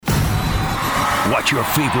Watch your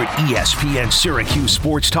favorite ESPN Syracuse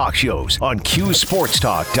sports talk shows on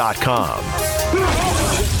QSportsTalk.com.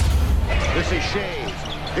 This is Shays.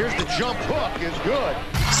 Here's the jump hook. Is good.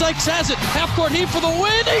 Sykes has it. Half-court heave for the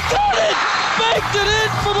win. He got it! Baked it in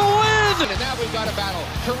for the win! And now we've got a battle.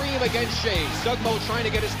 Kareem against Shays. Doug Moe trying to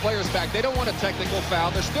get his players back. They don't want a technical foul.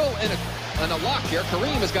 They're still in a lock here.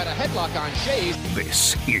 Kareem has got a headlock on Shays.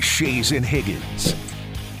 This is Shays and Higgins.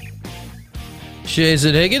 Shays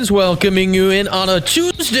and Higgins welcoming you in on a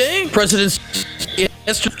Tuesday. President's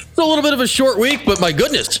it's a little bit of a short week, but my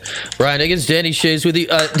goodness. Brian Higgins, Danny Shays with you.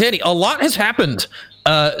 Danny, a lot has happened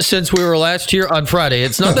since we were last here on Friday.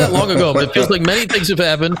 It's not that long ago, but it feels like many things have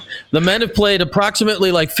happened. The men have played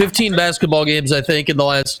approximately like 15 basketball games, I think, in the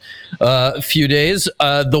last few days.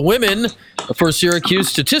 The women for Syracuse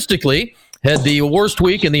statistically had the worst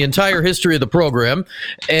week in the entire history of the program.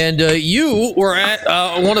 And you were at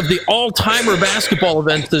one of the all-timer basketball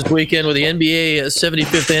events this weekend with the NBA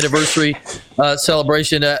 75th anniversary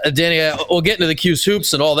celebration. Danny, we'll get into the Cuse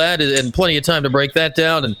hoops and all that and plenty of time to break that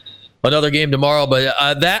down and another game tomorrow. But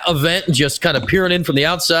that event, just kind of peering in from the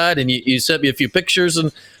outside, and you sent me a few pictures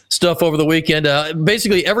and stuff over the weekend.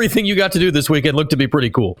 Basically, everything you got to do this weekend looked to be pretty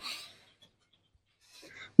cool.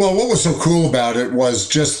 Well, what was so cool about it was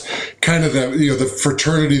just kind of the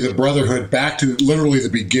fraternity, the brotherhood, back to literally the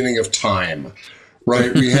beginning of time,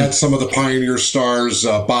 right? We had some of the Pioneer stars,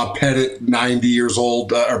 Bob Pettit, 90 years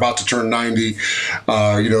old, or about to turn 90,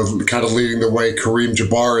 kind of leading the way. Kareem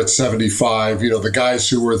Jabbar at 75, the guys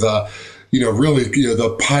who were the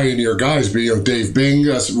pioneer guys, Dave Bing,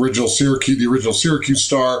 the original Syracuse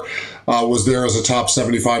star, was there as a top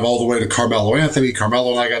 75 all the way to Carmelo Anthony.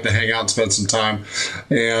 Carmelo and I got to hang out and spend some time.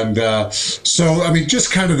 And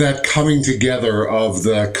just kind of that coming together of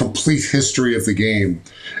the complete history of the game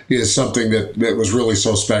is something that was really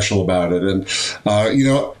so special about it. And,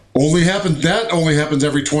 only happens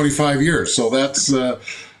every 25 years. So that's...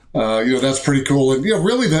 that's pretty cool. And,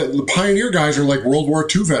 really the Pioneer guys are like World War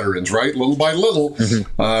II veterans, right? Little by little,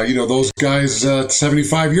 those guys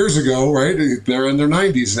 75 years ago, right? They're in their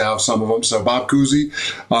 90s now, some of them. So Bob Cousy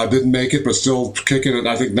didn't make it, but still kicking it,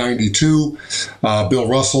 I think, 92. Bill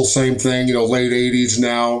Russell, same thing, late 80s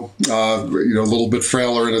now, a little bit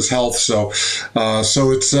frailer in his health. So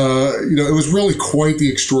it's, it was really quite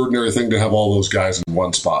the extraordinary thing to have all those guys in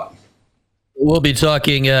one spot. We'll be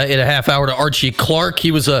talking in a half hour to Archie Clark.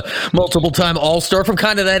 He was a multiple-time All-Star from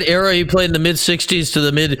kind of that era. He played in the mid-'60s to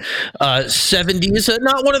the mid-'70s.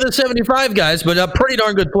 Not one of the 75 guys, but a pretty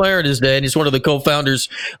darn good player in his day, and he's one of the co-founders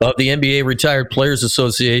of the NBA Retired Players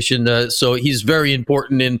Association. So he's very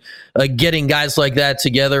important in getting guys like that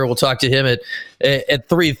together. We'll talk to him at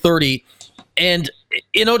 3:30. And,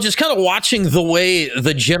 just kind of watching the way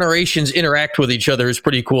the generations interact with each other is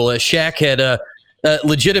pretty cool. Shaq had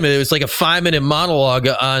legitimate. It was like a 5-minute monologue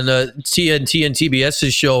on TNT and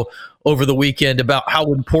TBS's show over the weekend about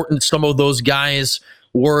how important some of those guys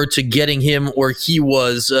were to getting him where he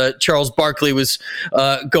was. Charles Barkley was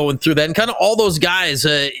going through that, and kind of all those guys.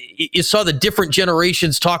 You saw the different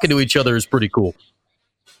generations talking to each other is pretty cool.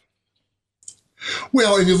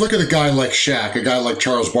 Well, and you look at a guy like Shaq, a guy like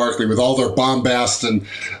Charles Barkley, with all their bombast and,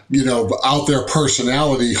 out there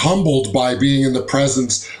personality, humbled by being in the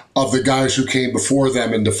presence of the guys who came before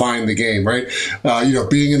them and defined the game, right?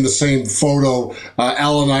 Being in the same photo,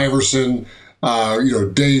 Allen Iverson,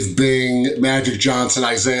 Dave Bing, Magic Johnson,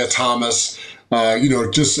 Isaiah Thomas,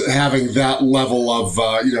 just having that level of,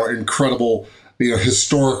 incredible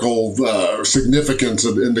historical significance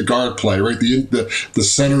in the guard play, right? The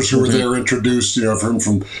centers who were there introduced,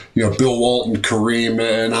 from Bill Walton, Kareem,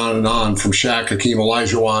 and on, from Shaq, Hakeem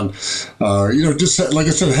Olajuwon. Just like I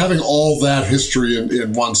said, having all that history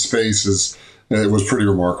in one space it was pretty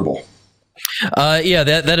remarkable.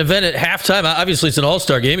 That event at halftime, obviously it's an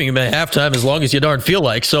all-star game. You can be at halftime as long as you darn feel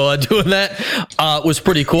like. So doing that was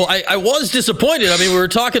pretty cool. I was disappointed. I mean, we were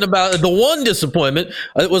talking about the one disappointment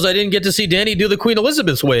was I didn't get to see Danny do the Queen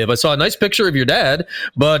Elizabeth's wave. I saw a nice picture of your dad,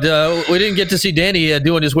 but we didn't get to see Danny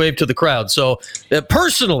doing his wave to the crowd. So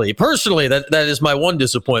personally, that is my one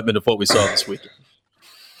disappointment of what we saw this weekend.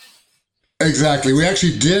 Exactly. We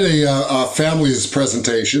actually did a family's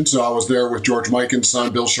presentation. So I was there with George Mikan's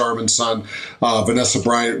son, Bill Sharman's son, Vanessa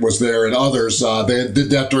Bryant was there, and others. They did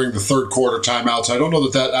that during the third quarter timeouts. I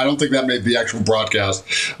don't think that made the actual broadcast,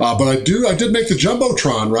 but I did make the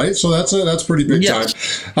Jumbotron, right? So that's pretty big time.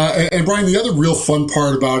 And Brian, the other real fun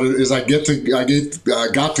part about it is I got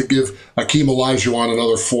to give Hakeem Olajuwon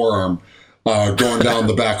another forearm going down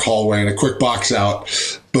the back hallway and a quick box out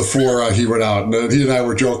before he went out. And he and I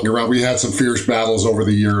were joking around. We had some fierce battles over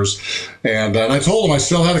the years. And I told him I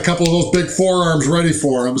still had a couple of those big forearms ready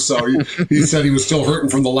for him. So he said he was still hurting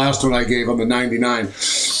from the last one I gave him in '99.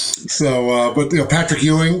 So, but Patrick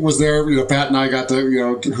Ewing was there. Pat and I got to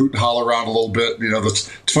hoot and holler around a little bit.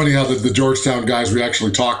 It's funny how the Georgetown guys we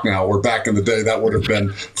actually talk now. Where back in the day that would have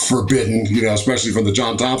been forbidden. Especially from the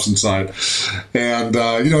John Thompson side. And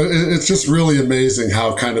it's just really amazing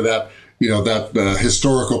how kind of that that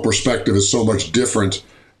historical perspective is so much different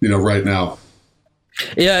right now.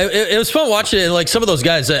 Yeah, it was fun watching it. Like some of those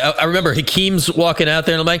guys, I remember Hakeem's walking out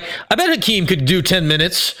there, and I'm like, I bet Hakeem could do 10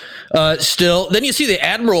 minutes still. Then you see the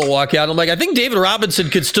Admiral walk out. I'm like, I think David Robinson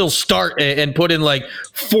could still start and put in like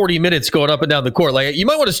 40 minutes going up and down the court. Like you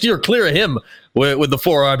might want to steer clear of him with the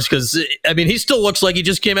forearms because, he still looks like he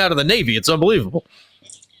just came out of the Navy. It's unbelievable.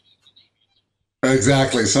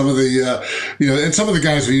 Exactly. Some of the, and some of the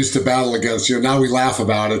guys we used to battle against, now we laugh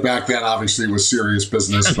about it. Back then, obviously, it was serious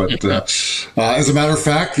business. But as a matter of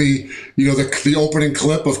fact, the opening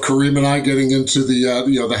clip of Kareem and I getting into the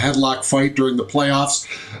headlock fight during the playoffs,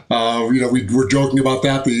 we were joking about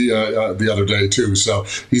that the other day too. So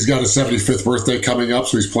he's got his 75th birthday coming up,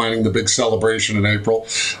 so he's planning the big celebration in April.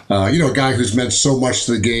 A guy who's meant so much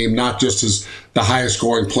to the game, not just as the highest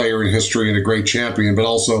scoring player in history and a great champion, but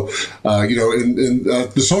also, in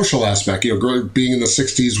the social aspect, being in the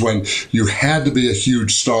 60s when you had to be a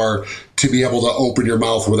huge star to be able to open your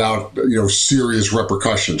mouth without, serious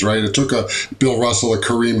repercussions, right? It took a Bill Russell, a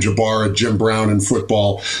Kareem Jabbar, a Jim Brown in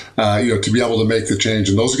football, to be able to make the change.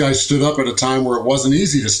 And those guys stood up at a time where it wasn't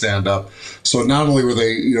easy to stand up. So not only were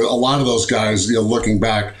they, a lot of those guys, looking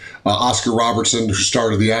back, Oscar Robertson, who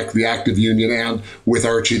started the active union, and with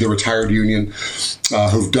Archie, the retired union,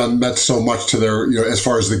 who've meant so much to their, as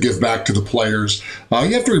far as the give back to the players.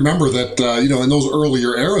 You have to remember that, in those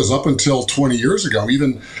earlier eras, up until 20 years ago,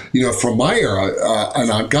 even, from my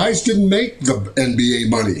era, guys didn't make the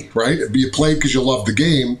NBA money, right? You played because you loved the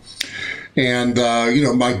game. And,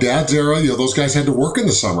 my dad's era, those guys had to work in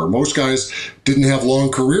the summer. Most guys didn't have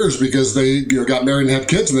long careers because they, got married and had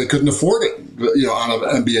kids and they couldn't afford it, on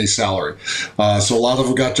an NBA salary. So a lot of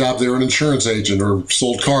them got jobs. They were an insurance agent or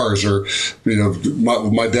sold cars or,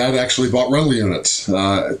 my dad actually bought rental units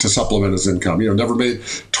to supplement his income. Never made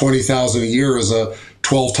 $20,000 a year as a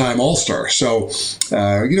 12-time All-Star. So,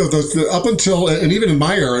 up until, and even in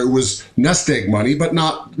my era, it was nest egg money, but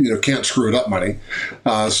not, can't screw it up money.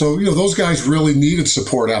 So, those guys really needed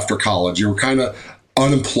support after college. You were kind of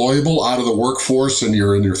unemployable, out of the workforce, and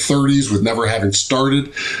you're in your 30s with never having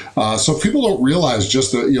started. So people don't realize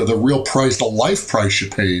just the real price, the life price you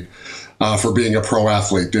paid for being a pro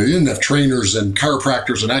athlete. You didn't have trainers and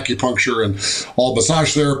chiropractors and acupuncture and all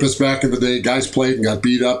massage therapists back in the day. Guys played and got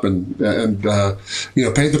beat up and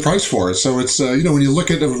paid the price for it. So it's, when you look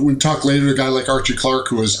at, we talk later, a guy like Archie Clark,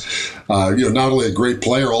 who was, not only a great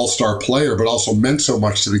player, all-star player, but also meant so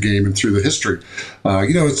much to the game and through the history.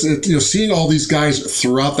 It's seeing all these guys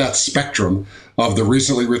throughout that spectrum of the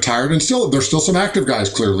recently retired, and there's still some active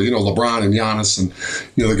guys, clearly, LeBron and Giannis and,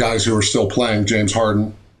 the guys who are still playing, James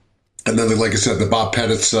Harden. And then, like I said, the Bob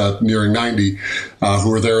Pettit's nearing 90, who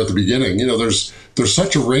were there at the beginning. there's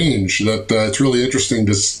such a range that it's really interesting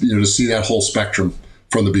to see that whole spectrum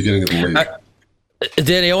from the beginning of the league.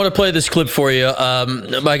 Danny, I want to play this clip for you.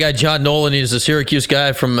 My guy John Nolan, he's a Syracuse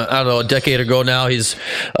guy from, a decade ago now. He's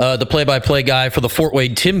the play-by-play guy for the Fort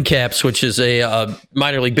Wayne Timcaps, which is a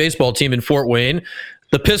minor league baseball team in Fort Wayne.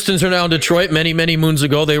 The Pistons are now in Detroit. Many, many moons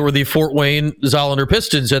ago, they were the Fort Wayne Zollander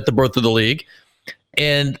Pistons at the birth of the league.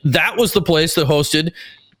 And that was the place that hosted,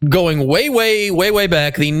 going way, way, way, way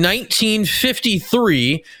back, the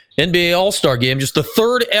 1953 NBA All-Star Game, just the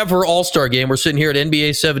third ever All-Star Game. We're sitting here at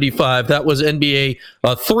NBA 75. That was NBA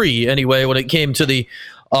 3, anyway, when it came to the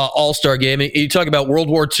All-Star Game. You talk about World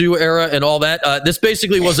War II era and all that. This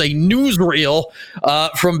basically was a newsreel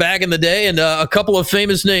from back in the day, and a couple of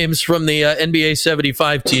famous names from the NBA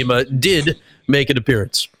 75 team did make an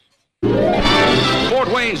appearance. Fort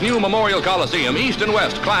Wayne's new Memorial Coliseum, East and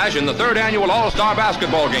West clash in the third annual All-Star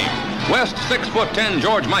basketball game. West 6'10"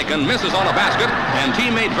 George Mikan misses on a basket, and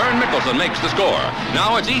teammate Vern Mickelson makes the score.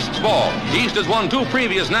 Now it's East's ball. East has won 2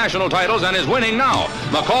 previous national titles and is winning now.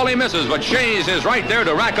 McCauley misses, but Shays is right there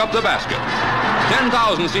to rack up the basket.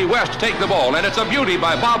 10,000 see West take the ball, and it's a beauty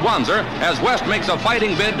by Bob Wanzer as West makes a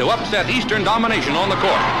fighting bid to upset Eastern domination on the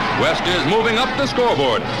court. West is moving up the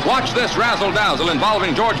scoreboard. Watch this razzle-dazzle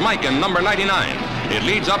involving George Mikan, number 99. It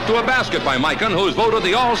leads up to a basket by Mikan, who's voted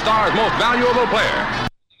the All-Star's most valuable player.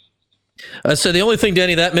 So the only thing,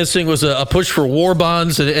 Danny, that missing was a push for war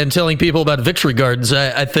bonds and telling people about victory gardens,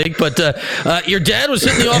 I think. But your dad was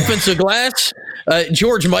hitting the offensive glass.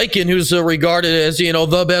 George Mikan, who's regarded as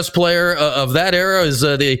the best player of that era, is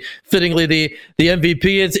fittingly the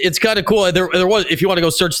MVP. It's kind of cool. There was, if you want to go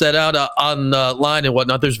search that out online and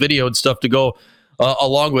whatnot, there's video and stuff to go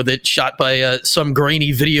along with it, shot by some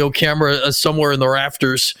grainy video camera somewhere in the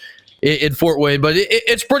rafters in Fort Wayne. But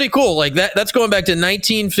it's pretty cool. Like that's going back to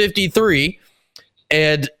 1953,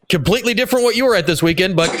 and completely different what you were at this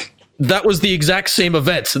weekend, but that was the exact same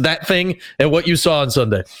event, that thing, and what you saw on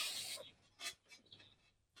Sunday.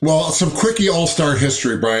 Well, some quickie All-Star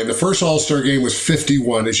history, Brian. The first All-Star game was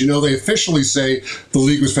 51. As you know, they officially say the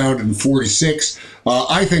league was founded in 46.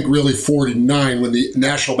 I think really 49 when the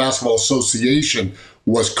National Basketball Association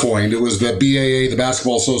was coined. It was the BAA, the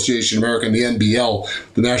Basketball Association of America, and the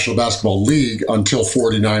NBL, the National Basketball League, until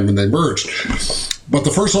 49 when they merged. But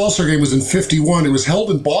the first All-Star game was in 51. It was held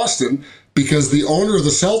in Boston because the owner of the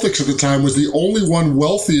Celtics at the time was the only one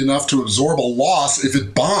wealthy enough to absorb a loss if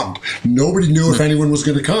it bombed. Nobody knew if anyone was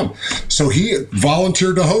going to come. So he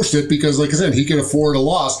volunteered to host it because, like I said, he could afford a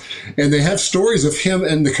loss. And they have stories of him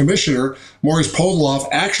and the commissioner, Maurice Podoloff,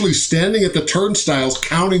 actually standing at the turnstiles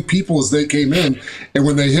counting people as they came in. And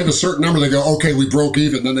when they hit a certain number, they go, okay, we broke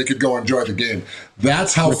even. Then they could go enjoy the game.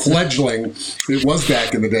 That's how fledgling it was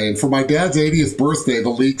back in the day. And for my dad's 80th birthday, the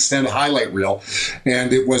league sent a highlight reel.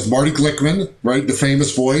 And it was Marty Glickman, right, the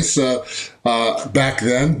famous voice back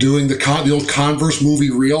then, doing the old Converse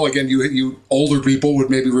movie reel. Again, you older people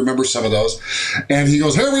would maybe remember some of those. And he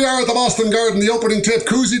goes, here we are at the Boston Garden, the opening tip,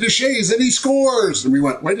 Cousy DeShays, and he scores. And we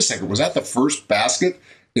went, wait a second, was that the first basket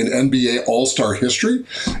in NBA All-Star history?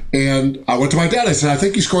 And I went to my dad. I said, I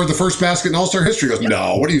think he scored the first basket in All-Star history. He goes,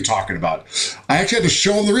 no, what are you talking about? I actually had to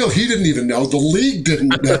show him the reel. He didn't even know. The league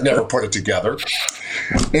had never put it together.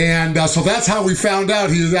 And so that's how we found out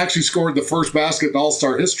he actually scored the first basket in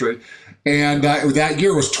All-Star history. And that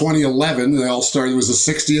year was 2011. The All-Star, it was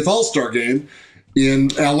the 60th All-Star game in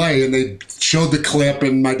LA, and they showed the clip,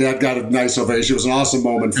 and my dad got a nice ovation. It was an awesome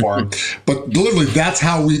moment for him. But literally, that's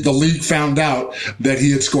how the league found out that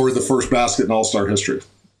he had scored the first basket in All-Star history.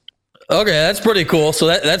 Okay, that's pretty cool. So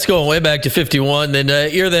that's going way back to 51.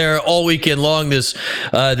 Then you're there all weekend long this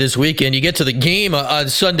weekend. You get to the game on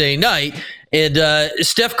Sunday night, and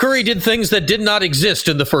Steph Curry did things that did not exist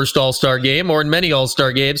in the first All-Star game or in many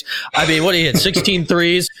All-Star games. I mean, what he hit, 16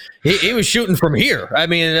 threes. He was shooting from here. I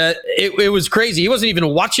mean, it was crazy. He wasn't even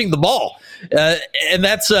watching the ball. And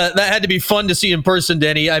that had to be fun to see in person,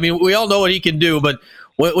 Denny. I mean, we all know what he can do, but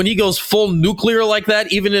when he goes full nuclear like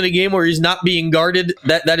that, even in a game where he's not being guarded,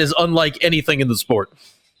 that is unlike anything in the sport.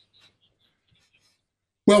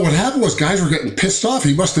 Well, what happened was guys were getting pissed off.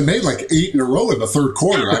 He must have made like 8 in a row in the third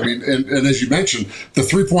quarter. I mean, and as you mentioned, the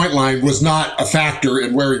three-point line was not a factor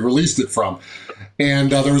in where he released it from.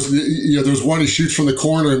 And there was one he shoots from the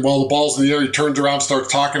corner, and while the ball's in the air, he turns around,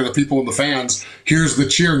 starts talking to the people in the fans, hears the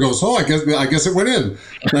cheer, and goes, "Oh, I guess it went in."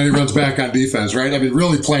 And then he runs back on defense, right? I mean,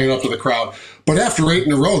 really playing up to the crowd. But after 8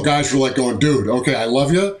 in a row, guys were like going, "Dude, okay, I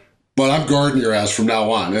love you, but I'm guarding your ass from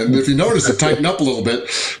now on." And if you notice, it tightened up a little bit.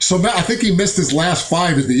 So I think he missed his last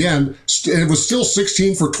 5 at the end, and it was still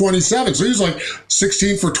 16 for 27. So he was like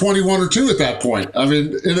 16 for 21 or 2 at that point. I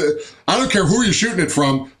mean, I don't care who you're shooting it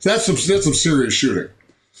from. That's some serious shooting.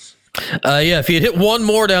 Yeah, if he had hit one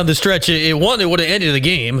more down the stretch, it would have ended the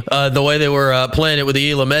game the way they were playing it with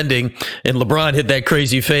the Elam ending, and LeBron hit that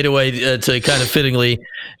crazy fadeaway to kind of fittingly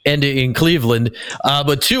end it in Cleveland.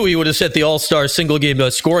 But 2, he would have set the All-Star single-game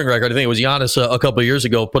scoring record. I think it was Giannis a couple of years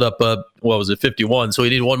ago put up, 51? So he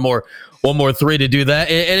needed one more 3 to do that,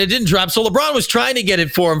 and it didn't drop. So LeBron was trying to get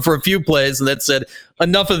it for him for a few plays, and that said,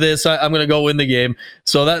 enough of this, I'm going to go win the game.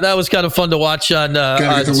 So that was kind of fun to watch on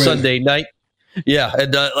Sunday night. Yeah,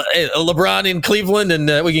 and LeBron in Cleveland,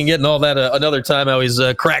 and we can get in all that another time, how he's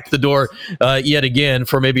cracked the door yet again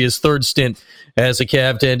for maybe his third stint as a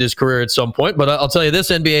Cav to end his career at some point. But I'll tell you this,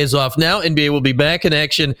 NBA is off now. NBA will be back in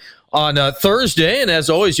action on Thursday, and as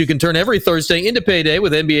always, you can turn every Thursday into payday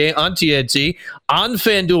with NBA on TNT on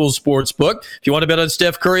FanDuel Sportsbook. If you want to bet on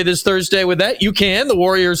Steph Curry this Thursday with that, you can. The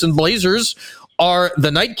Warriors and Blazers are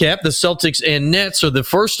the nightcap. The Celtics and Nets are the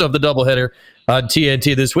first of the doubleheader on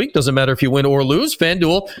TNT this week. Doesn't matter if you win or lose.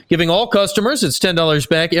 FanDuel giving all customers it's $10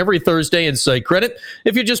 back every Thursday in site credit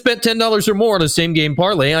if you just bet $10 or more on a same-game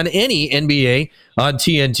parlay on any NBA on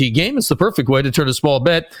TNT game. It's the perfect way to turn a small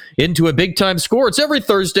bet into a big-time score. It's every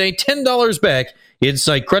Thursday, $10 back in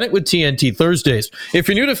site credit with TNT Thursdays. If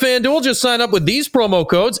you're new to FanDuel, just sign up with these promo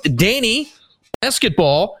codes. Danny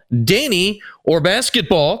basketball, Danny, or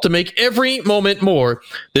basketball to make every moment more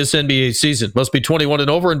this NBA season. Must be 21 and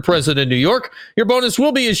over and present in New York. Your bonus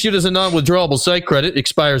will be issued as a non-withdrawable site credit.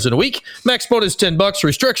 Expires in a week. Max bonus $10.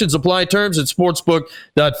 Restrictions apply. Terms at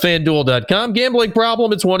sportsbook.fanduel.com. Gambling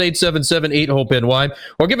problem? It's 1-877-8-HOPE-NY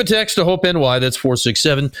or give a text to HOPE-NY. That's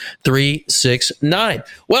 467-369.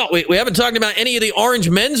 Well, we haven't talked about any of the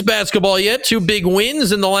Orange men's basketball yet. 2 big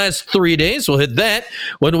wins in the last 3 days. We'll hit that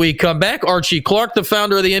when we come back. Archie Clark, the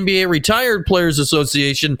founder of the NBA Retired Players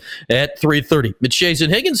Association, at 3:30. It's Shays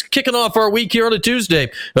and Higgins kicking off our week here on a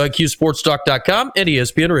Tuesday. QSportsTalk.com and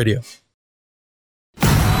ESPN Radio.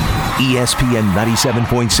 ESPN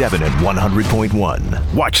 97.7 and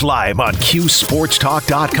 100.1. Watch live on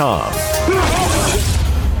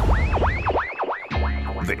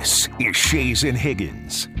QSportsTalk.com. This is Shays and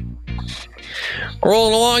Higgins.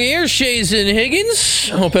 Rolling along here, Shays and Higgins.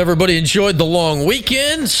 Hope everybody enjoyed the long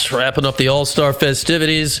weekend. Wrapping up the All-Star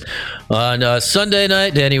festivities on Sunday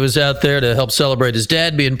night. Danny was out there to help celebrate his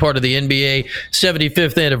dad being part of the NBA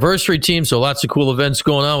 75th anniversary team. So lots of cool events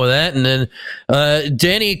going on with that. And then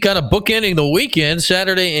Danny kind of bookending the weekend,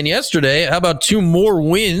 Saturday and yesterday. How about 2 more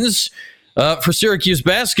wins for Syracuse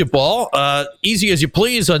basketball? Easy as you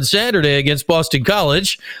please on Saturday against Boston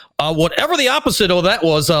College. Whatever the opposite of that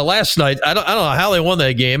was last night, I don't know how they won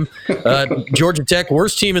that game. Georgia Tech,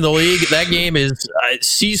 worst team in the league. That game is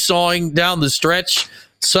seesawing down the stretch.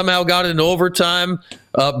 Somehow got into overtime.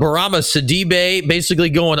 Barama Sidibe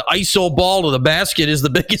basically going iso ball to the basket is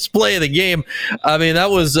the biggest play of the game. I mean,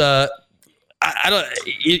 that was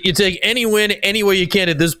you take any win any way you can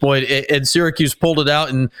at this point, and Syracuse pulled it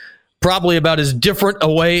out in probably about as different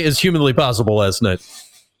a way as humanly possible last night.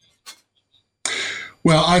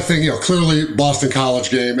 Well, I think, clearly Boston College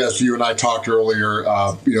game, as you and I talked earlier,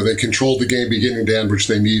 they controlled the game beginning to end, which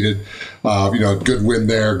they needed. Good win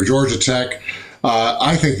there. Georgia Tech,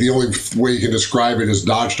 I think the only way you can describe it is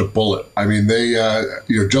dodged a bullet. I mean, they,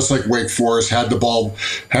 just like Wake Forest, had the ball,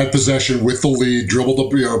 had possession with the lead, dribbled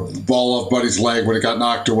the ball off Buddy's leg when it got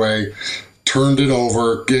knocked away, turned it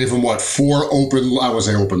over, gave him, 4 open, I would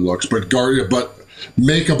say open looks, but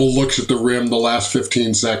makeable looks at the rim the last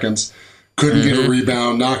 15 seconds. Couldn't get a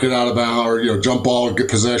rebound, knock it out of bounds, or jump ball, get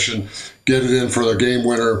possession, get it in for the game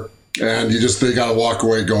winner, and they got to walk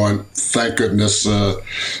away going, thank goodness, there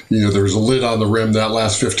was a lid on the rim that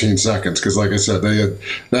last 15 seconds, because like I said,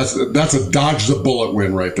 that's a dodge the bullet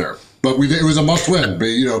win right there. But it was a must win. But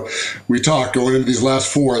we talked going into these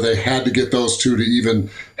last 4, they had to get those 2 to even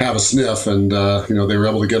have a sniff, and they were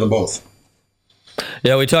able to get them both.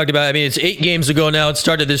 Yeah, we talked about. It's 8 games ago now. It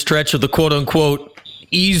started this stretch of the quote unquote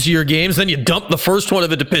easier games. Then you dump the first one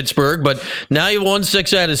of it to Pittsburgh, but now you won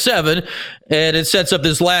 6 out of 7, and it sets up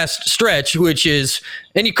this last stretch, which is,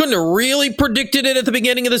 and you couldn't have really predicted it at the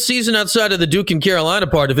beginning of the season outside of the Duke and Carolina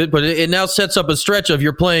part of it, but it now sets up a stretch of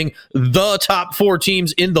you're playing the top 4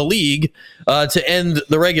 teams in the league to end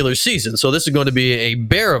the regular season. So this is going to be a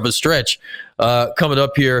bear of a stretch coming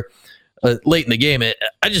up here late in the game. I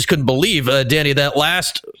just couldn't believe, Danny, that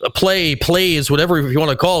last plays, whatever you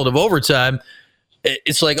want to call it, of overtime.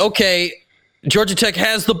 It's like, okay, Georgia Tech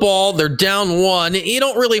has the ball. They're down 1. You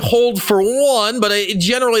don't really hold for 1, but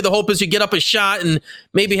generally the hope is you get up a shot and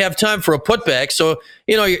maybe have time for a putback. So,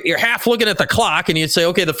 you're half looking at the clock and you'd say,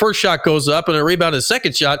 okay, the first shot goes up and a rebound is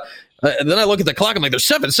second shot. And then I look at the clock. I'm like, there's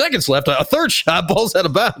 7 seconds left. A third shot, ball's out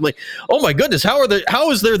of bounds. I'm like, oh my goodness, how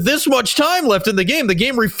is there this much time left in the game? The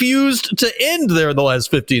game refused to end there in the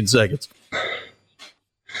last 15 seconds.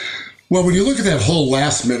 Well, when you look at that whole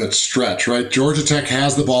last-minute stretch, right, Georgia Tech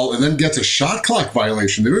has the ball and then gets a shot clock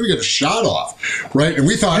violation. They don't even get a shot off, right? And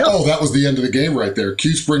we thought, that was the end of the game right there.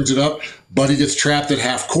 Cuse brings it up. Buddy gets trapped at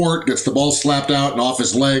half court, gets the ball slapped out and off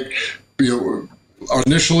his leg.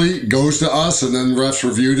 Initially goes to us, and then refs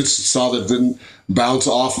reviewed it, saw that it didn't bounce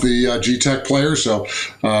off the G-Tech player. So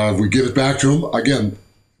we give it back to him. Again,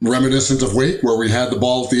 reminiscent of Wake, where we had the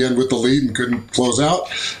ball at the end with the lead and couldn't close out.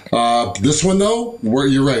 This one, though,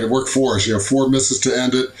 you're right, it worked for us. 4 misses to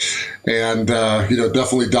end it, and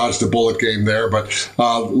definitely dodged a bullet game there. But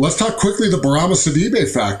let's talk quickly the Barama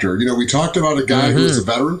Sidibe factor. We talked about a guy who was a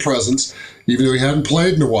veteran presence, even though he hadn't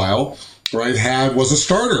played in a while. Right, was a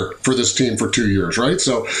starter for this team for 2 years. Right,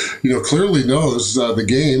 so clearly knows the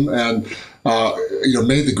game and.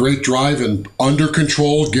 Made the great drive and under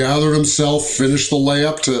control, gathered himself, finished the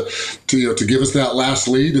layup to give us that last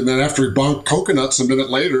lead. And then after he bonked Coconuts a minute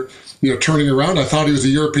later, turning around, I thought he was a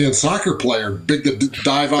European soccer player. Big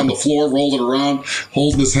dive on the floor, rolling around,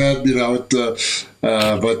 holding his head, but good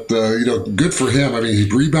for him. I mean, he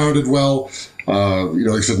rebounded well.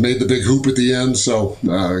 like I said, made the big hoop at the end. So,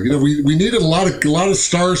 we needed a lot of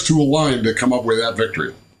stars to align to come up with that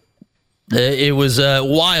victory. It was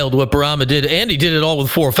wild what Bourama did, and he did it all with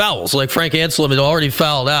 4 fouls. Like Frank Anselem had already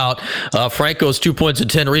fouled out. Frank goes 2 points and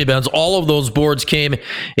 10 rebounds. All of those boards came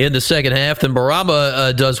in the second half. Then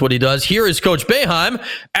Bourama does what he does. Here is Coach Boeheim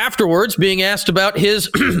afterwards being asked about his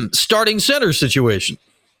starting center situation.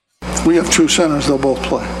 We have 2 centers. They'll both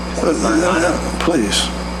play. Please.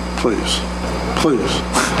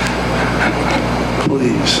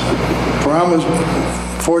 Bourama's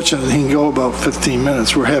fortunate he can go about 15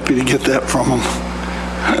 minutes. We're happy to get that from him.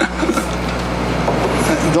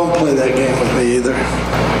 Don't play that game with me either.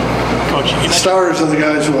 Coach, starters are the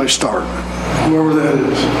guys who I start. Whoever that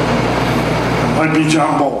is. Might be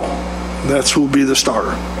John Ball. That's who will be the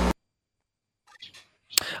starter.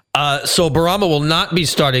 So Bourama will not be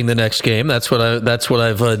starting the next game. That's what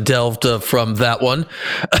I've delved from that one.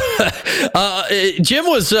 Jim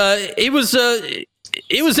was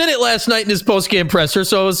he was in it last night in his post-game presser,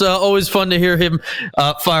 so it was always fun to hear him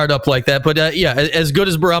fired up like that. But as good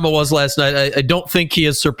as Bourama was last night, I don't think he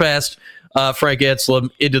has surpassed Frank Anselem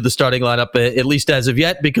into the starting lineup, at least as of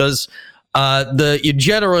yet, because you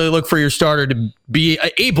generally look for your starter to be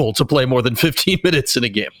able to play more than 15 minutes in a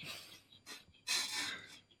game.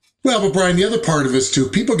 Well, but Brian, the other part of it is too,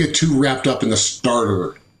 people get too wrapped up in the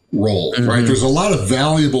starter role, right? There's a lot of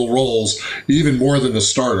valuable roles, even more than the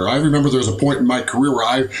starter. I remember there was a point in my career where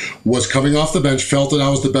I was coming off the bench, felt that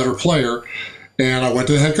I was the better player, and I went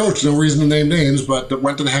to the head coach. No reason to name names, but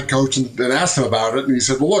went to the head coach and asked him about it, and he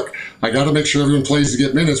said, well, look, I got to make sure everyone plays to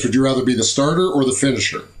get minutes. Would you rather be the starter or the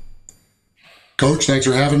finisher? Coach, thanks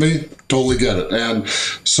for having me. Totally get it. And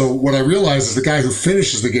so what I realized is the guy who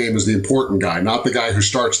finishes the game is the important guy, not the guy who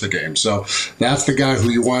starts the game. So that's the guy who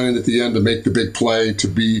you want in at the end to make the big play, to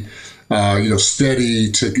be,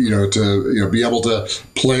 steady, to be able to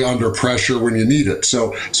play under pressure when you need it.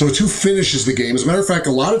 So it's who finishes the game. As a matter of fact,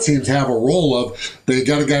 a lot of teams have a role of they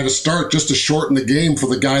got a guy to start just to shorten the game for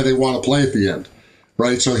the guy they want to play at the end.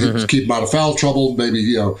 Right, so keep him out of foul trouble,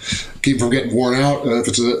 maybe keep him from getting worn out. If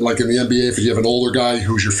it's like in the NBA, if you have an older guy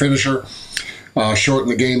who's your finisher, shorten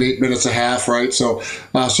the game 8 minutes a half, right? So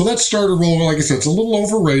that starter role, like I said, it's a little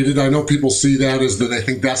overrated. I know people see that as that they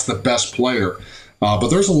think that's the best player, but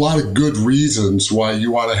there's a lot of good reasons why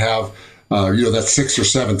you want to have that 6th or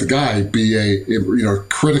 7th guy be a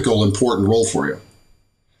critical, important role for you.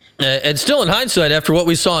 And still in hindsight, after what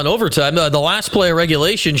we saw in overtime, the last play of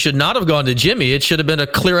regulation should not have gone to Jimmy. It should have been a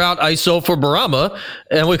clear-out ISO for Bourama,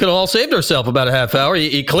 and we could have all saved ourselves about a half hour.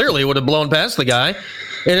 He clearly would have blown past the guy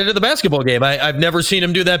and into the basketball game. I've never seen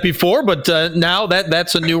him do that before, but now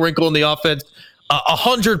that's a new wrinkle in the offense.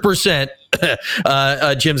 100%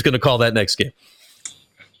 Jim's going to call that next game.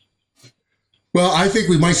 Well, I think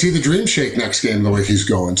we might see the dream shake next game the way he's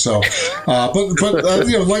going. So, but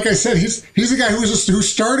like I said, he's a guy who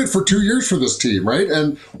started for 2 years for this team, right,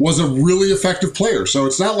 and was a really effective player. So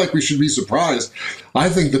it's not like we should be surprised. I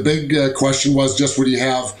think the big question was just would he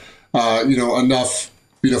have, enough,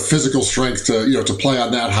 physical strength to play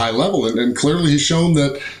on that high level, and clearly he's shown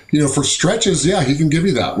that, for stretches, he can give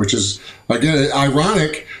you that, which is again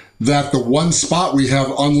ironic that the one spot we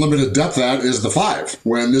have unlimited depth at is the 5,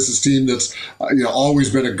 when this is a team that's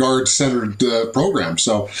always been a guard-centered program.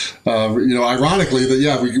 So, ironically,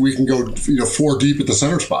 that we can go 4 deep at the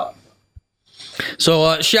center spot.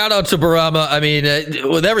 So shout out to Bourama. I mean,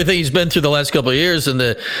 with everything he's been through the last couple of years and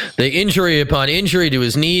the injury upon injury to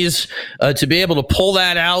his knees, to be able to pull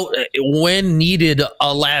that out when needed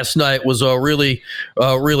last night was really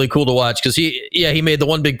cool to watch, because he made the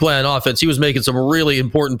one big play on offense. He was making some really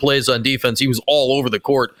important plays on defense. He was all over the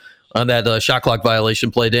court on that shot clock violation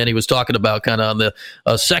play Danny was talking about, kind of on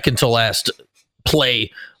the second to last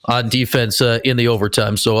play on defense in the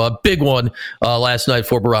overtime. So a big one last night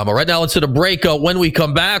for Bourama. Right now, let's hit a break. When we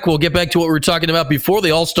come back, we'll get back to what we were talking about before, the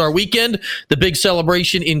All-Star Weekend, the big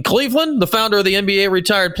celebration in Cleveland. The founder of the NBA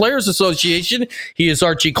Retired Players Association, he is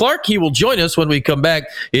Archie Clark. He will join us when we come back.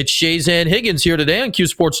 It's Shays and Higgins here today on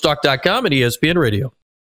QSportsTalk.com and ESPN Radio.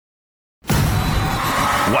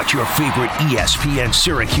 Watch your favorite ESPN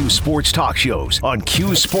Syracuse sports talk shows on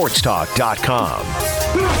QSportsTalk.com.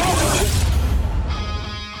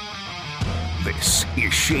 This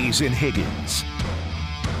is Shays and Higgins.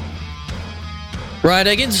 Ryan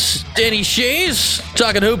Higgins, Danny Shays,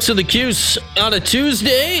 talking hoops in the Q's on a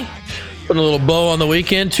Tuesday. Put a little bow on the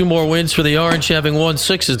weekend. 2 more wins for the Orange, having won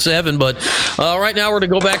 6 and 7. But right now we're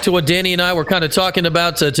going to go back to what Danny and I were kind of talking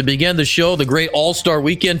about to begin the show, the great All-Star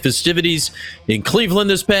Weekend festivities in Cleveland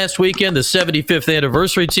this past weekend, the 75th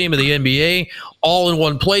anniversary team of the NBA, all in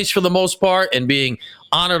one place for the most part and being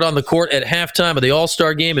honored on the court at halftime of the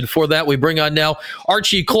All-Star game. And for that, we bring on now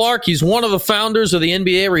Archie Clark. He's one of the founders of the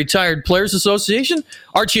NBA Retired Players Association.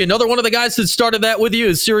 Archie, another one of the guys that started that with you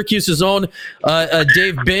is Syracuse's own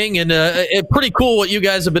Dave Bing. And pretty cool what you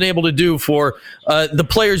guys have been able to do for the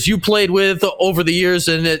players you played with over the years,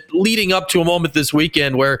 and leading up to a moment this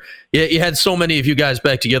weekend where you had so many of you guys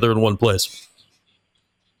back together in one place.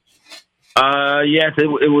 Yes, it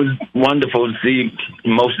was wonderful to see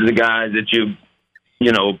most of the guys that you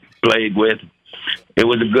played with. It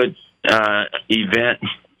was a good event,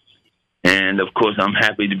 and of course, I'm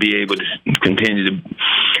happy to be able to continue to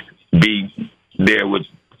be there with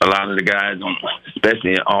a lot of the guys on,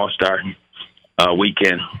 especially an All-Star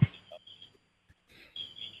weekend.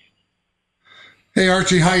 Hey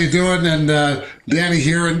Archie, how you doing? And Danny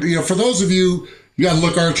here. And for those of you got to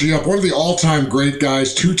look Archie up. One of the all-time great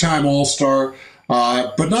guys, two-time All-Star.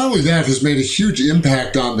 But not only that, has made a huge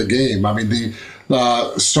impact on the game. I mean,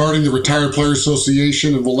 starting the Retired Players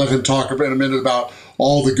Association, and we'll let him talk in a minute about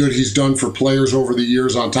all the good he's done for players over the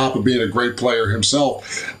years on top of being a great player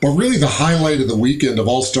himself. But really the highlight of the weekend, of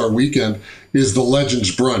All-Star Weekend, is the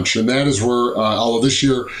Legends Brunch. And that is where, although this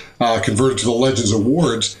year converted to the Legends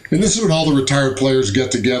Awards, and this is when all the retired players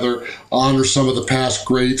get together, honor some of the past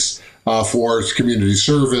greats for community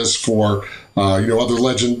service, for other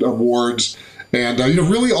legend awards. And,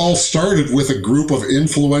 really all started with a group of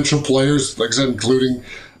influential players, like I said, including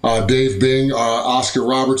Dave Bing, Oscar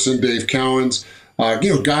Robertson, Dave Cowens,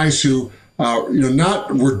 guys who,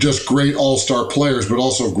 not were just great all-star players, but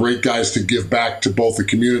also great guys to give back to both the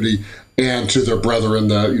community and to their brethren,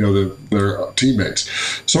 their teammates.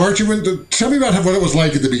 So, Archie, tell me about what it was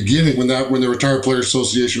like at the beginning when the Retired Players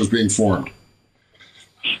Association was being formed.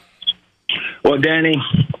 Well, Danny,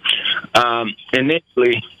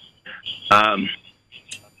 initially, I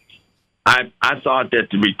thought that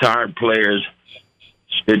the retired players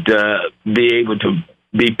should be able to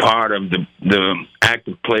be part of the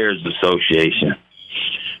Active Players Association.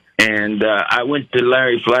 And I went to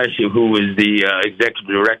Larry Fleischer, who was the executive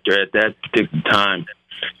director at that particular time,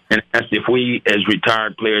 and asked if we, as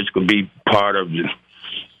retired players, could be part of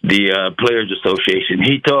the Players Association.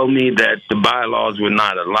 He told me that the bylaws would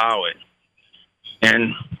not allow it.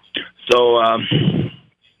 And so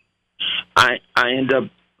I ended up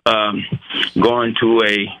going to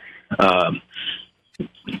a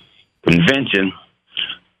convention,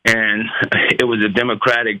 and it was a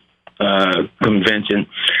Democratic convention,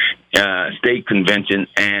 state convention,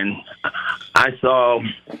 and I saw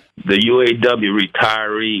the UAW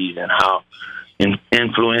retirees and how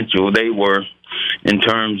influential they were in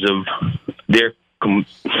terms of their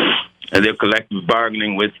collective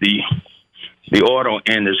bargaining with the auto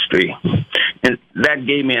industry. And that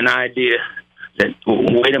gave me an idea that,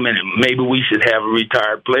 wait a minute, maybe we should have a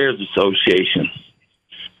Retired Players Association.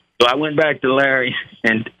 So I went back to Larry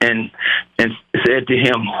and said to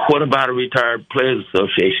him, what about a Retired Players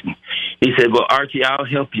Association? He said, well, Archie, I'll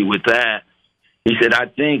help you with that. He said, I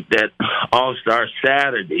think that All-Star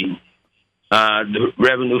Saturday, the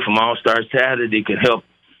revenue from All-Star Saturday could help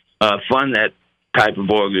fund that type of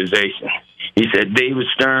organization. He said, David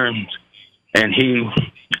Stearns, and he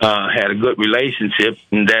had a good relationship,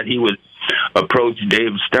 and that he would approach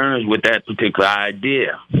David Stearns with that particular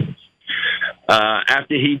idea.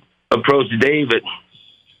 After he approached David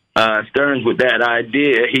Stearns with that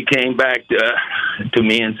idea, he came back to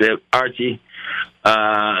me and said, Archie,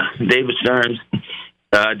 David Stearns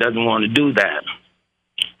doesn't want to do that.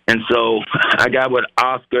 And so I got with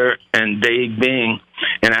Oscar and Dave Bing,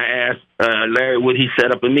 and I asked Larry, would he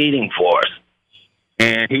set up a meeting for us?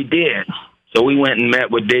 And he did. So we went and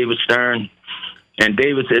met with David Stern, and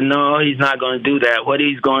David said, no, he's not going to do that. What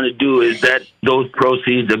he's going to do is that those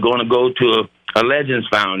proceeds are going to go to a Legends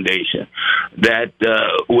Foundation that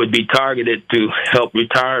would be targeted to help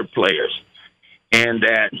retired players. And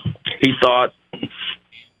that he thought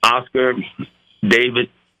Oscar, David,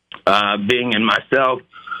 Bing, and myself,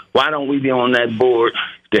 why don't we be on that board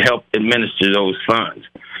to help administer those funds?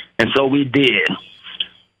 And so we did.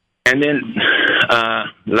 And then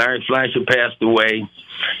Larry Fleischer passed away,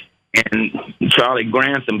 and Charlie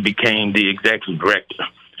Grantham became the executive director.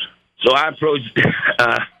 So I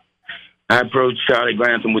approached Charlie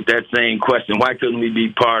Grantham with that same question: why couldn't we be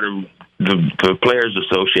part of the Players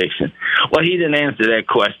Association? Well, he didn't answer that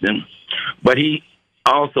question, but he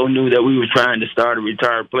also knew that we were trying to start a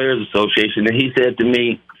Retired Players Association, and he said to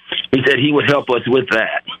me, he said he would help us with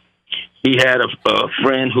that. He had a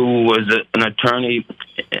friend who was an attorney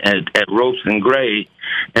at Ropes and Gray,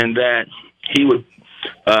 and that he would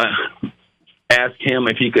ask him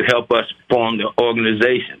if he could help us form the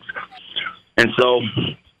organizations. And so,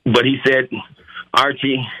 but he said,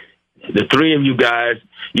 Archie, the three of you guys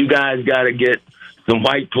got to get some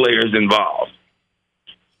white players involved.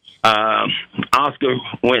 Oscar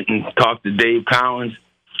went and talked to Dave Cowens.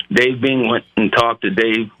 Dave Bing went and talked to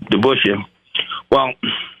Dave DeBusschere. Well,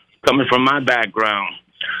 coming from my background,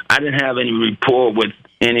 I didn't have any rapport with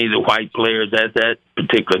any of the white players at that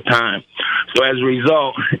particular time. So as a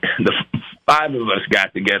result, the five of us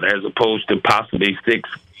got together as opposed to possibly six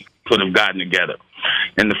could have gotten together.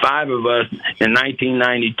 And the five of us in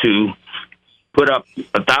 1992 put up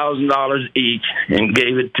 $1,000 each and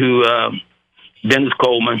gave it to Dennis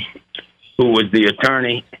Coleman, who was the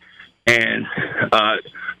attorney, and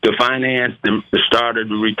to finance the start of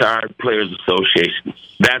the Retired Players Association.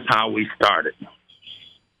 That's how we started.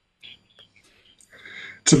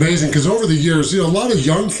 It's amazing because over the years, a lot of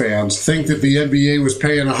young fans think that the NBA was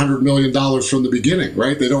paying $100 million from the beginning,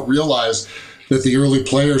 right? They don't realize that the early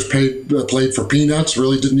players played for peanuts,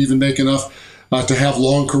 really didn't even make enough to have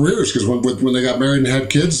long careers, because when they got married and had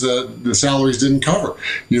kids, the salaries didn't cover.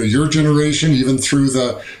 Your generation, even through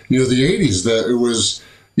the 80s, that it was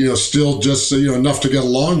still just enough to get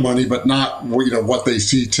along money, but not what they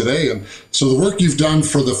see today. And so the work you've done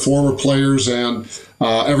for the former players and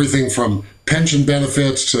everything from pension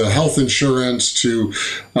benefits to health insurance to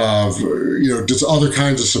just other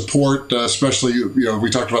kinds of support, especially we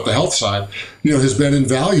talked about the health side, has been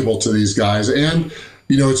invaluable to these guys. And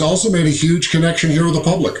it's also made a huge connection here with the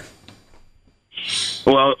public.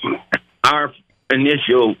 Well, our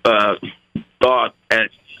initial thought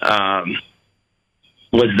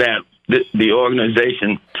was that the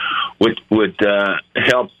organization would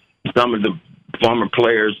help some of the former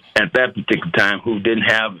players at that particular time who didn't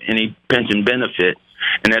have any pension benefit.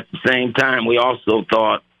 And at the same time, we also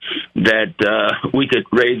thought that we could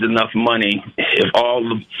raise enough money if all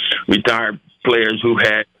the retired players who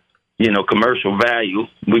had commercial value,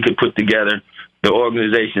 we could put together the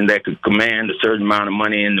organization that could command a certain amount of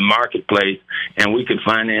money in the marketplace, and we could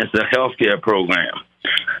finance a healthcare program.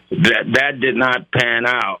 That did not pan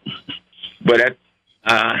out, but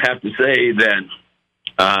I have to say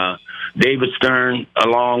that David Stern,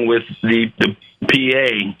 along with the PA,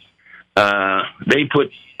 they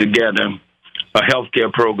put together a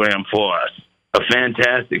healthcare program for us, a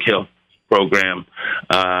fantastic health program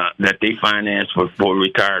that they financed for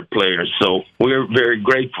retired players. So we're very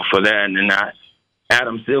grateful for that. And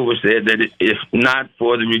Adam Silver said that if not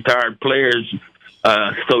for the Retired Players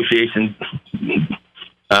Association,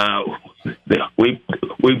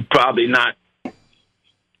 we probably not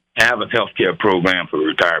have a healthcare program for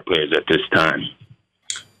retired players at this time.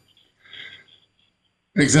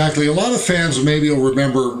 Exactly. A lot of fans maybe will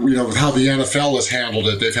remember, how the NFL has handled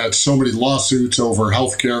it. They've had so many lawsuits over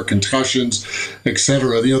healthcare, concussions, et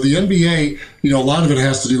cetera. The NBA, a lot of it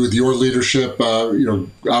has to do with your leadership.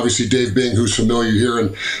 Obviously Dave Bing, who's familiar here,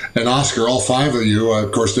 and Oscar, all five of you.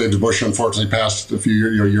 Of course, Dave DeBusschere unfortunately passed a few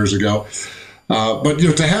years ago. But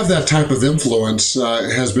to have that type of influence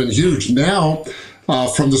has been huge. Now,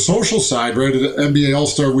 from the social side, right, at NBA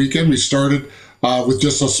All-Star Weekend, we started with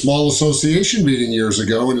just a small association meeting years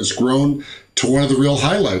ago, and it's grown to one of the real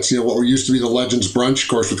highlights. What used to be the Legends Brunch, of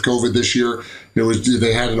course, with COVID this year,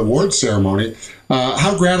 they had an award ceremony.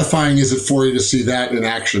 How gratifying is it for you to see that in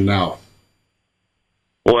action now?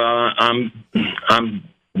 Well, I'm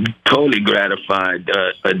totally gratified,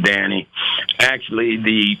 Danny. Actually,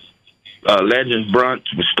 the Legends Brunch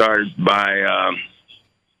was started by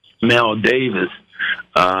Mel Davis.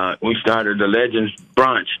 We started the Legends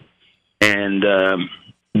Brunch. And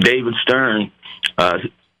David Stern,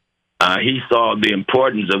 he saw the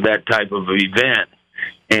importance of that type of event,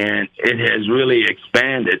 and it has really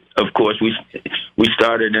expanded. Of course, we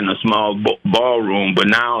started in a small ballroom, but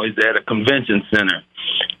now it's at a convention center,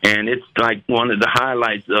 and it's like one of the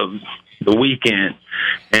highlights of the weekend.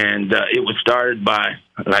 And it was started by,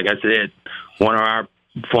 like I said, one of our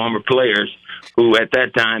former players, who at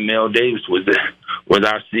that time, Mel Davis, was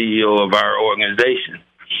our CEO of our organization.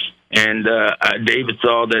 And David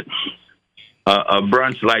saw that a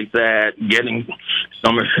brunch like that, getting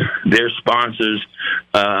some of their sponsors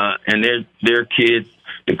and their kids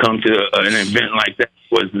to come to an event like that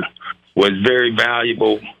was very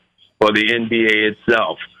valuable for the NBA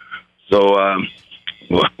itself. So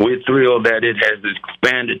we're thrilled that it has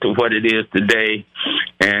expanded to what it is today.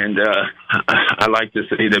 And I like to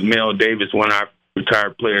say that Mel Davis, one of our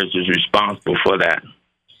retired players, is responsible for that.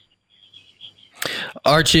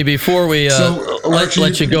 Archie, before we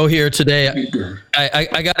let you go here today,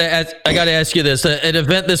 I gotta ask you this: an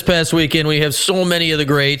event this past weekend, we have so many of the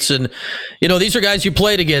greats, and these are guys you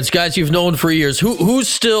played against, guys you've known for years. Who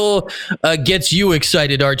still gets you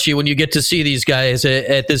excited, Archie, when you get to see these guys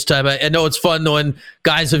at this time? I know it's fun knowing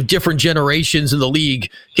guys of different generations in the league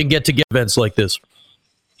can get to events like this.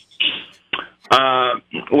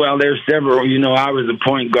 Well, there's several. I was a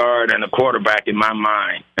point guard and a quarterback in my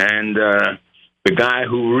mind, and the guy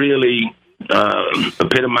who really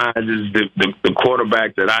epitomizes the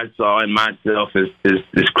quarterback that I saw in myself is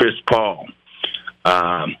Chris Paul.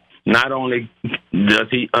 Not only does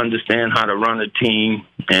he understand how to run a team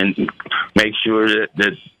and make sure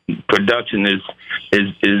that production is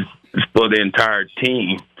for the entire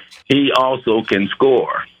team, he also can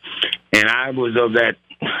score. And I was of that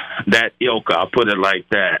ilk, I'll put it like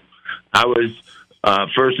that. I was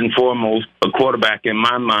first and foremost a quarterback in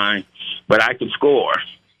my mind, but I could score.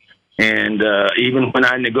 And even when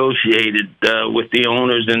I negotiated with the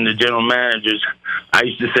owners and the general managers, I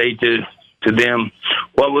used to say to them,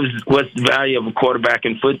 what's the value of a quarterback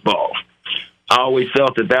in football? I always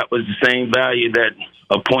felt that was the same value that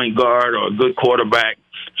a point guard or a good quarterback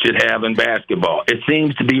should have in basketball. It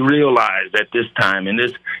seems to be realized at this time, in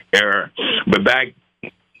this era. But back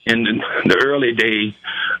in the early days,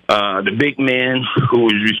 the big men who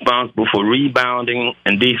was responsible for rebounding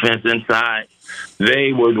and defense inside,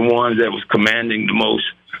 they were the ones that was commanding the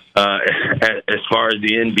most as far as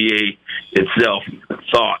the NBA itself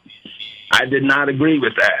thought. I did not agree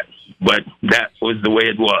with that, but that was the way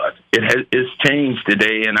it was. It's changed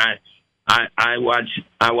today, and I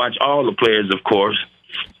watch all the players, of course,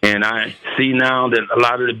 and I see now that a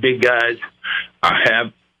lot of the big guys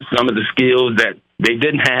have some of the skills that they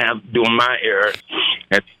didn't have during my era.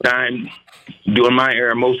 At the time, during my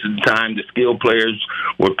era, most of the time, the skilled players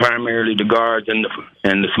were primarily the guards and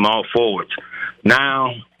the small forwards.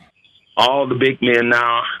 Now, all the big men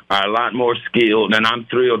now are a lot more skilled, and I'm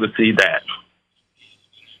thrilled to see that.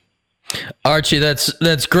 Archie, that's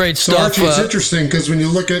great stuff. So Archie, it's interesting because when you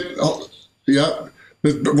look at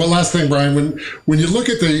one last thing, Brian. When you look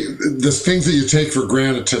at the things that you take for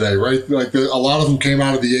granted today, right? Like a lot of them came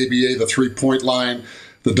out of the ABA, the 3-point line,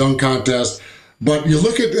 the dunk contest. But you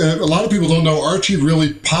look at a lot of people don't know Archie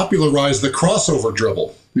really popularized the crossover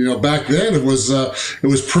dribble. Back then it was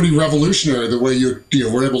pretty revolutionary the way you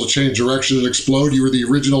were able to change direction and explode. You were the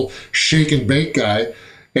original shake and bake guy.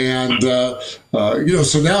 And,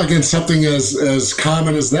 so now, again, something as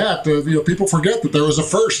common as that, people forget that there was a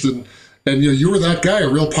first. And you were that guy, a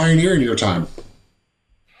real pioneer in your time.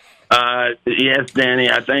 Yes, Danny,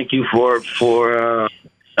 I thank you for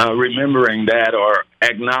remembering that or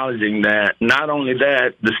acknowledging that. Not only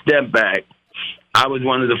that, the step back. I was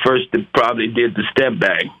one of the first that probably did the step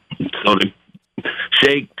back. So the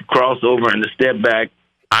shake, the crossover, and the step back,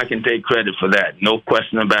 I can take credit for that. No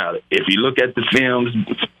question about it. If you look at the films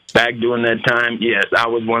back during that time, yes, I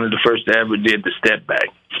was one of the first that ever did the step back.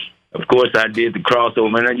 Of course, I did the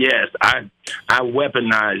crossover, and yes, I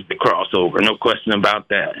weaponized the crossover, no question about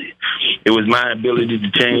that. It was my ability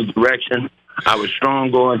to change direction. I was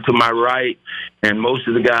strong going to my right, and most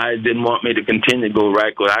of the guys didn't want me to continue to go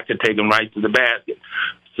right because I could take them right to the basket.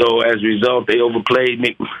 So as a result, they overplayed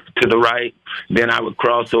me to the right. Then I would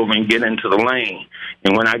cross over and get into the lane.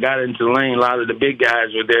 And when I got into the lane, a lot of the big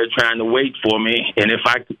guys were there trying to wait for me. And if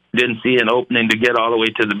I didn't see an opening to get all the way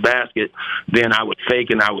to the basket, then I would fake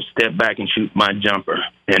and I would step back and shoot my jumper.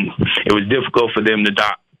 And it was difficult for them to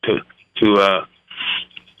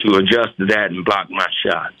adjust to that and block my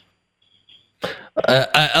shot.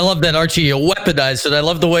 I love that, Archie. You weaponized it. I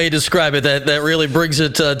love the way you describe it. That really brings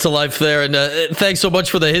it to life there. And thanks so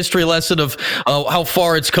much for the history lesson of how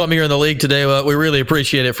far it's come here in the league today. We really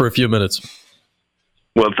appreciate it for a few minutes.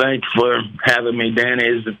 Well, thanks for having me, Danny.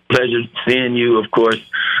 It's a pleasure seeing you, of course,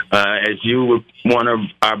 as you were one of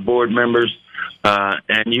our board members,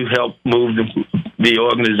 and you helped move the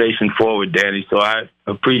organization forward, Danny. So I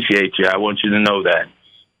appreciate you. I want you to know that.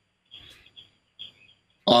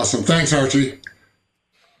 Awesome. Thanks, Archie.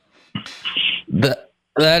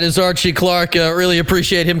 That is Archie Clark. Really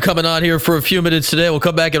appreciate him coming on here for a few minutes today. We'll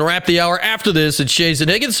come back and wrap the hour after this. It's Shays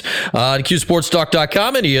and Higgins on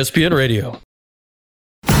QSportsTalk.com and ESPN Radio.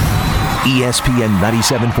 ESPN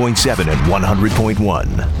 97.7 and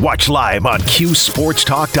 100.1. Watch live on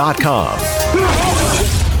QSportsTalk.com.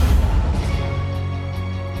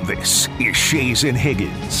 This is Shays and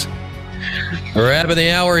Higgins. Wrapping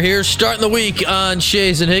the hour here, starting the week on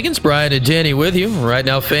Shays and Higgins. Brian and Danny with you. Right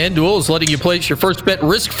now, FanDuel is letting you place your first bet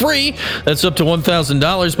risk-free. That's up to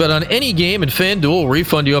 $1,000. Bet on any game, and FanDuel will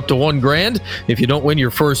refund you up to $1,000 if you don't win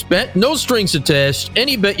your first bet. No strings attached.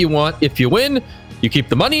 Any bet you want. If you win, you keep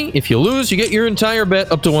the money. If you lose, you get your entire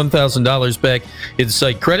bet up to $1,000 back in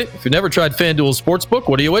site credit. If you've never tried FanDuel Sportsbook,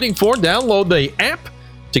 what are you waiting for? Download the app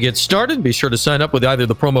to get started. Be sure to sign up with either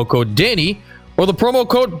the promo code Danny or the promo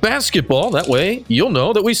code basketball. That way, you'll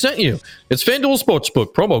know that we sent you. It's FanDuel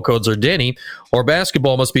Sportsbook. Promo codes are Danny or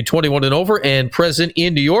basketball. Must be 21 and over and present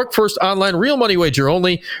in New York. First online real money wager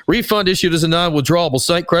only. Refund issued as a non-withdrawable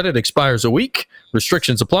site credit. Expires a week.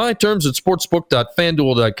 Restrictions apply. Terms at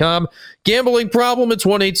sportsbook.fanduel.com. Gambling problem? It's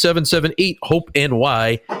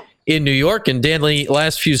 1-877-8-HOPE-NY in New York. And Danley,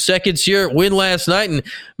 last few seconds here. Win last night. And,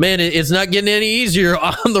 man, it's not getting any easier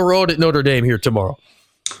on the road at Notre Dame here tomorrow.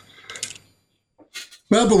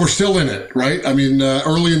 Well, but we're still in it, right? I mean,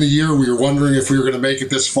 early in the year, we were wondering if we were going to make it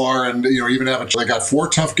this far and, even have they got 4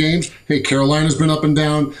 tough games. Hey, Carolina's been up and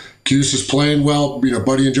down. Cuse is playing well.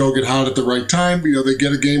 Buddy and Joe get hot at the right time. They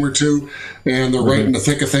get a game or two, and they're right in the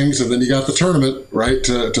thick of things. And then you got the tournament, right,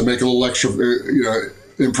 to make a little extra,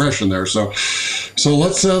 impression there. So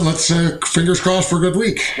let's fingers crossed for a good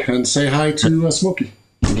week and say hi to Smokey.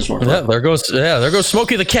 Yeah, there goes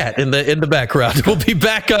Smokey the Cat in the background. We'll be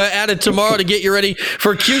back at it tomorrow to get you ready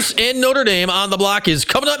for Cuse and Notre Dame. On the Block is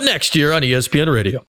coming up next year on ESPN Radio.